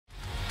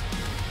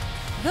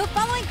The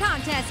following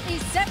contest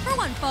is set for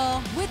one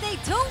fall with a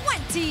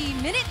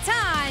 20-minute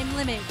time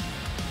limit.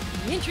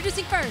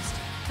 Introducing first,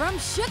 from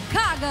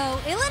Chicago,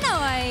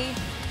 Illinois,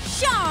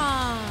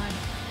 Shawn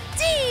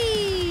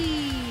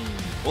Dean.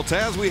 Well,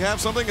 Taz, we have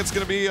something. It's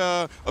going to be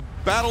a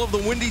battle of the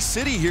Windy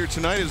City here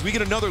tonight as we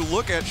get another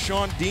look at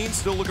Shawn Dean,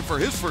 still looking for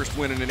his first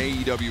win in an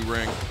AEW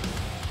ring.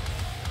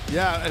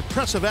 Yeah,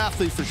 impressive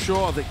athlete for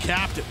sure. The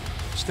captain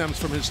stems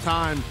from his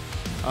time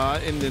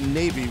in the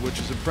Navy, which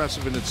is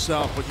impressive in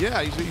itself. But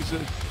yeah, he's a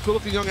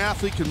good-looking young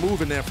athlete, can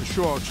move in there for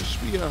sure. Just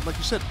be, like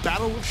you said,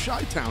 battle of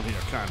Chi-Town here,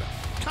 kinda.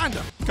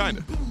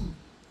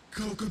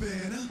 Colt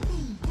Cabana,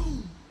 boom,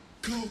 boom.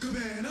 Colt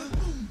Cabana,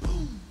 boom,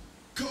 boom.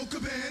 Colt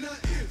Cabana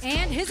is.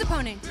 And his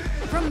opponent,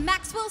 from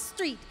Maxwell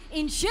Street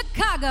in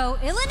Chicago,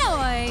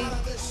 Illinois,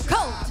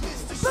 Colt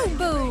Boom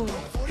Boom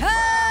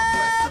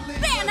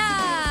Cabana.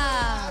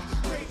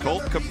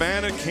 Colt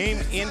Cabana came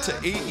into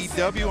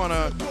AEW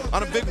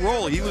on a big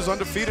roll. He was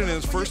undefeated in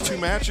his first two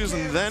matches,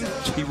 and then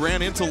he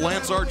ran into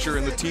Lance Archer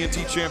in the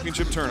TNT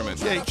Championship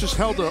Tournament. Yeah, he just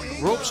held the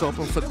ropes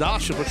open for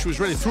Dasha, but she was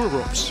ready through the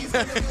ropes.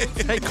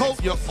 Hey,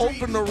 Colt, you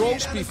opened the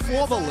ropes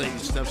before the lady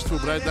steps through,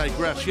 but I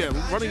digress. Yeah,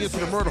 running into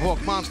the Murder Hawk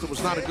Monster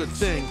was not a good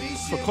thing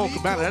for Colt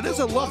Cabana. That is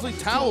a lovely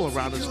towel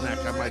around his neck,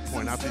 I might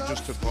point out, that he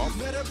just took off.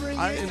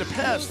 In the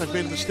past, I've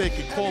made a mistake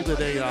and called it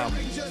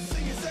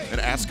An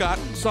ascot?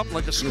 something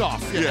like a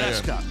scarf. Yeah,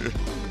 ascot.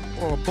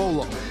 Or a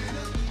bolo.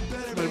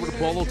 Familiar with a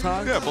bolo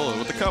tie? Yeah, bolo,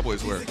 what the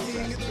Cowboys wear.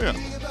 Yeah.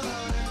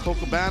 Colt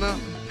Cabana,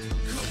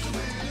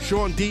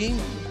 Shawn Dean.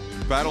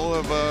 Battle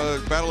of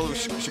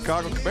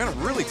Chicago. Cabana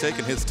really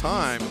taking his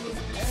time,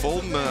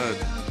 folding the.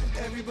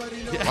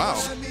 Yeah. Wow,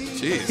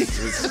 jeez.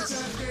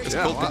 This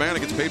Colt Cabana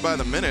gets paid by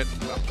the minute.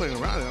 Not playing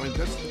around. I mean,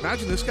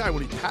 imagine this guy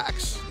when he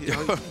packs. You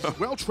know, he's a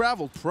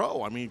well-traveled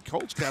pro. I mean,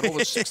 Colt's got over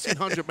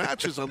 1,600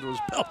 matches under his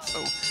belt, so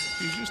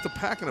he's used to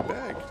packing a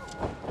bag.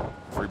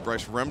 Free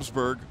Bryce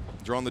Remsburg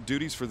drawing the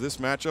duties for this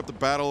matchup, the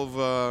battle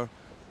of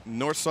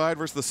North Side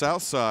versus the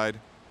South Side.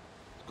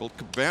 Colt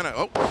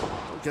Cabana,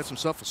 Gets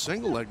himself a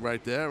single leg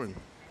right there, and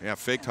yeah,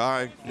 faked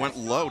high, went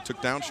low,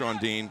 took down Shawn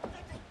Dean.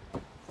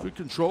 good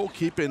control,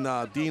 keeping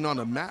Dean on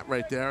the mat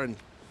right there. And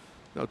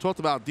talked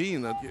about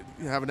Dean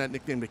having that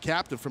nickname, the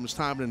captain, from his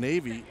time in the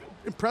Navy.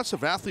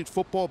 Impressive athlete,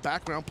 football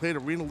background, played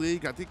Arena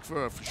League, I think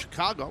for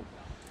Chicago.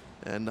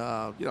 And,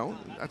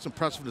 that's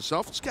impressive in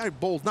itself. This guy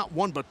bowled not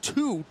one, but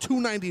two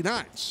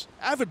 299s.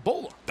 Avid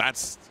bowler.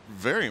 That's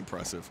very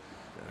impressive.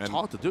 It's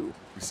hard to do.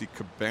 We see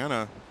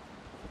Cabana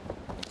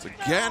once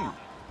again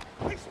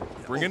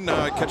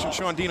catching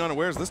Shawn Dean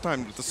unawares, this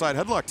time with the side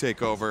headlock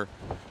takeover.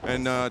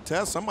 And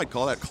Taz, some might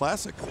call that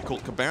classic,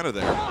 Colt Cabana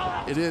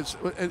there. It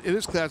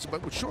is classic,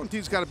 but with Shawn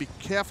Dean's got to be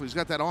careful. He's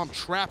got that arm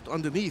trapped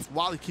underneath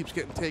while he keeps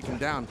getting taken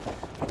down.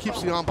 If he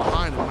keeps the arm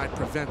behind, it might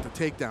prevent the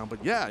takedown.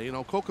 But yeah,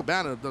 Colt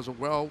Cabana does a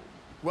well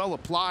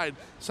applied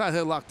side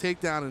headlock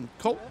takedown, and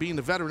Colt, being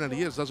the veteran that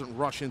he is, doesn't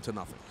rush into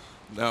nothing.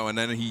 No, and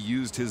then he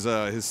used his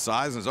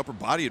size and his upper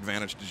body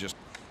advantage to just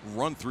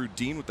run through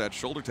Dean with that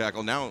shoulder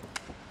tackle. Now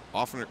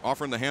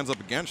offering the hands up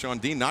again. Shawn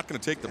Dean not going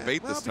to take the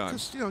bait this time.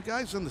 Because,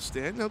 guys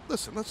understand.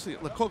 Listen, let's see.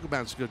 Colt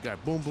Cabana's a good guy.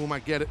 Boom, boom, I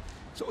get it.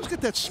 So always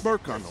get that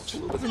smirk on, though. It's a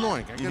little bit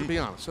annoying, I got to be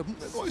honest. It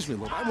annoys me a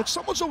little bit. When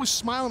someone's always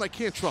smiling, I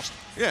can't trust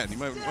them. Yeah, and you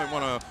might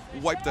want to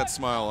wipe that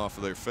smile off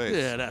of their face.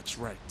 Yeah, that's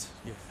right.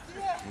 Yeah.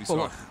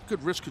 Well,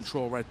 good wrist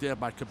control right there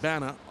by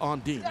Cabana on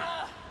Dean.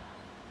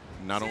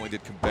 Not only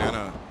did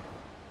Cabana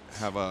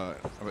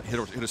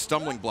hit a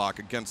stumbling block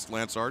against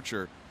Lance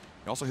Archer,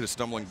 he also hit a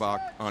stumbling block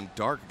on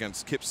Dark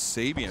against Kip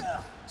Sabian.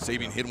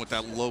 Sabian hit him with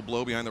that low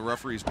blow behind the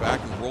referee's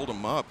back and rolled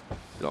him up.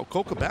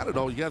 Colt Cabana,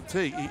 though, you got to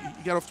tell you,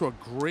 he got off to a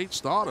great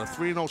start, a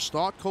 3-0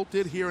 start. Colt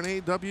did here in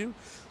AEW.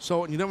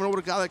 So you never know what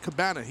a guy like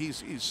Cabana,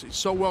 he's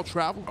so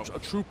well-traveled, a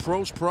true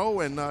pro's pro,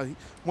 and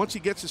once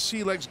he gets his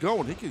sea legs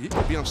going, he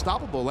could be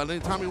unstoppable at any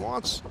time he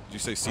wants. Did you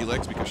say sea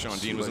legs because Shawn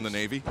Dean was in the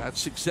Navy?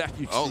 That's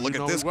exactly. Oh, look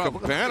at this,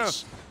 Cabana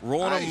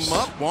rolling him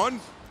up. 1,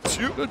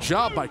 2. Good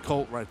job by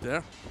Colt right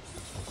there.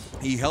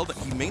 He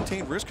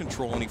maintained wrist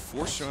control, and he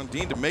forced Shawn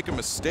Dean to make a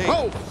mistake.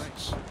 Oh,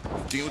 thanks.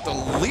 Dean with the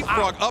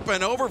leapfrog up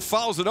and over,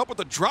 follows it up with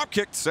a drop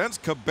kick, sends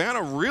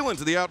Cabana reeling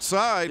to the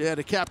outside. Yeah,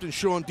 the captain,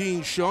 Shawn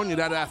Dean, showing you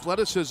that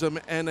athleticism,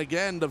 and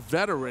again, the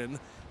veteran,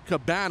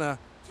 Cabana,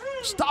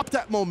 stop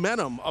that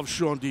momentum of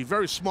Shawn Dean.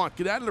 Very smart.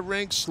 Get out of the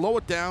ring, slow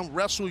it down,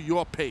 wrestle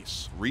your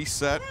pace.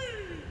 Reset.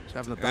 He's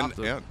having a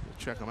doctor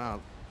check him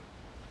out.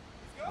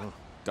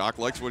 Doc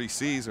likes what he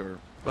sees, or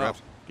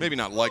perhaps maybe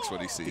not likes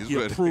what he sees. He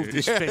but approved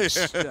his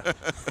face. Yeah.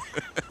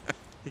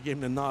 He gave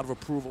him the nod of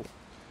approval.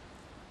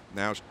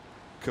 Now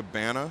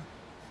Cabana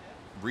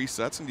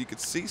resets, and you could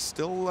see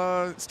still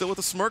with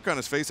a smirk on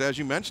his face, as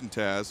you mentioned,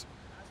 Taz.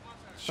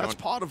 That's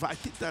part of, I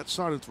think that's,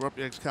 sorry to interrupt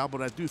you, ex-Cal,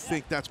 but I do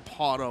think that's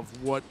part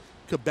of what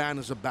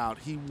Cabana's about.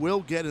 He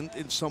will get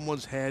in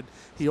someone's head.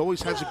 He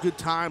always has a good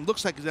time.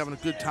 Looks like he's having a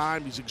good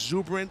time. He's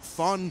exuberant,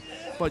 fun,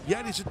 but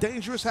yet he's a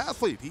dangerous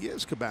athlete. He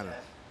is, Cabana.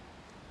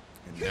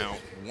 And now,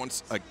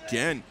 once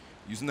again,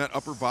 using that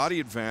upper body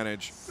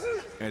advantage.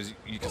 As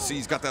you can see,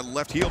 he's got that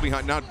left heel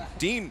behind. Now,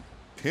 Dean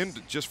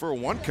pinned just for a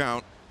 1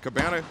 count.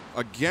 Cabana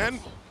again.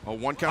 A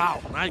 1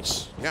 count. Wow,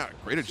 nice. Yeah,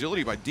 great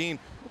agility by Dean.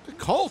 Look at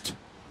Colt.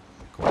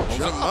 Pulls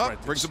him up,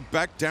 right, brings him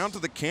back down to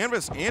the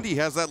canvas, and he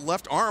has that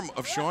left arm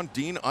of Shawn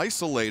Dean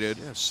isolated.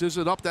 Yeah,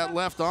 scissored up that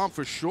left arm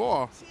for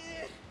sure.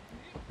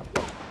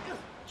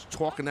 He's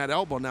talking that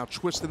elbow now,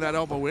 twisting that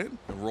elbow in.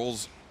 And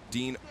rolls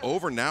Dean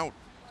over now.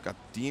 Got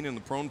Dean in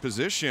the prone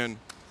position.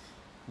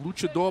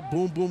 Luchador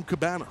boom boom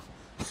Cabana.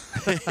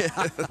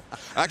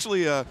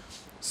 Actually,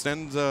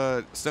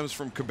 stems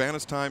from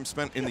Cabana's time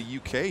spent in the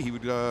UK. He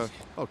would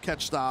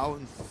Catch style.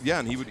 And yeah,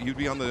 and he'd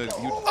be on the.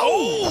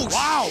 Oh,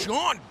 wow.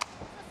 Shawn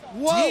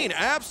Dean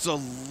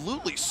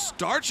absolutely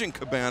starching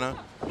Cabana.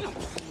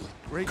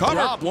 Great Cover,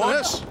 job. one.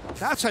 This.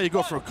 That's how you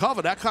go for a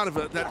cover. That kind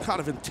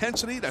of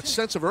intensity, that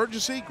sense of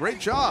urgency. Great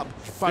job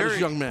by this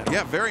young man.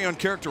 Yeah, very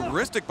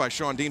uncharacteristic by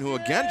Shawn Dean, who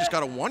again just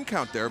got a 1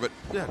 count there, but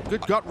Yeah,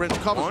 good gut wrench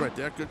covers One. right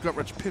there. Good gut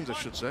wrench pins, I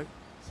should say.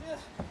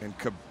 and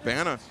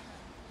Cabana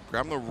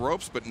grabbing the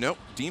ropes, but nope,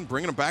 Dean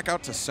bringing him back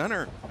out to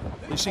center.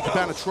 You see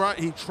Cabana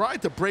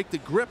tried to break the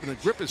grip, and the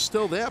grip is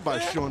still there by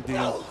Shawn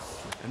Dean.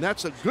 And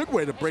that's a good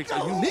way to break,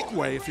 a unique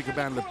way if you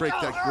Cabana to break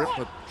that grip,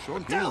 but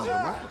Shawn Dean is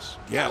relentless.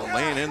 Yeah,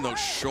 laying in those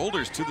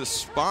shoulders to the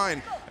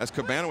spine as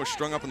Cabana was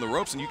strung up in the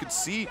ropes, and you could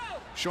see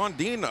Shawn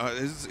Dean,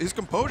 his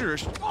composure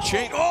has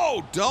changed.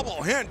 Oh,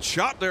 double hand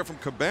chop there from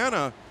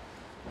Cabana.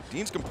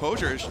 Dean's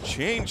composure has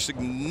changed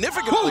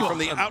significantly from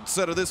the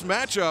outset of this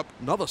matchup.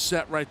 Another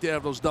set right there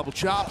of those double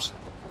chops.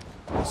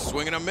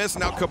 Swinging a miss,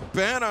 now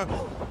Cabana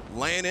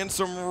laying in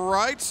some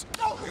rights.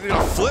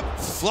 Gonna flip,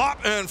 flop,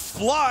 and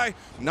fly.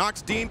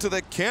 Knocks Dean to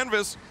the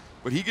canvas,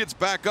 but he gets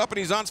back up and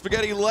he's on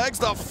spaghetti legs.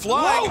 The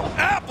flying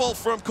apple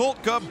from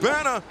Colt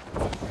Cabana.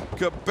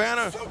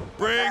 Cabana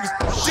brings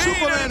Dean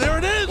Superman, in. there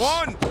it is.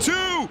 1,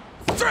 2,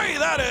 3,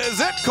 that is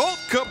it. Colt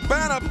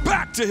Cabana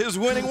back to his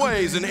winning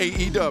ways in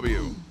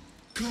AEW.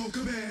 Colt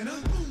Cabana,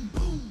 boom,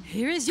 boom.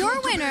 Here is your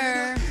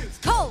winner,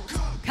 Colt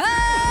Cabana.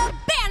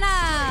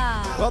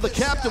 Well, the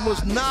captain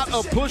was not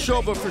a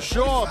pushover for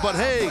sure, but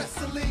hey,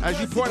 as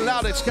you pointed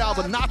out,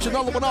 Excalibur, notch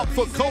another one up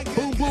for Colt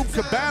Boom Boom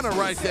Cabana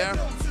right there.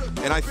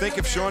 And I think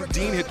if Shawn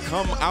Dean had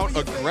come out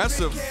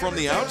aggressive from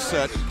the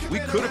outset, we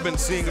could have been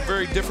seeing a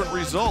very different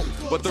result.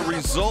 But the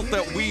result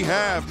that we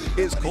have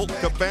is Colt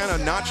Cabana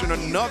notching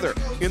another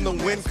in the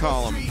win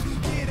column.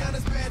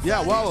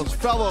 Yeah, well, his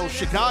fellow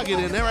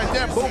Chicagoan in there right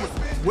there, boom,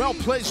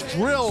 well-placed,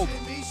 drilled,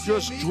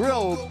 just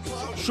drilled.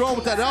 Shawn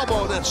with that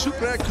elbow, that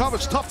Superman cover.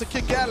 It's tough to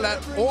kick out of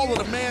that. All of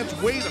the man's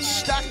weight is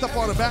stacked up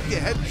on the back of your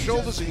head and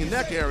shoulders and your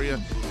neck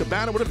area.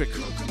 Cabana with a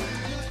victory.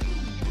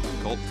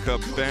 Colt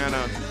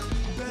Cabana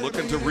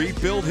looking to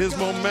rebuild his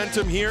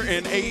momentum here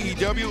in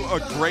AEW.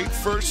 A great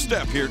first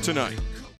step here tonight.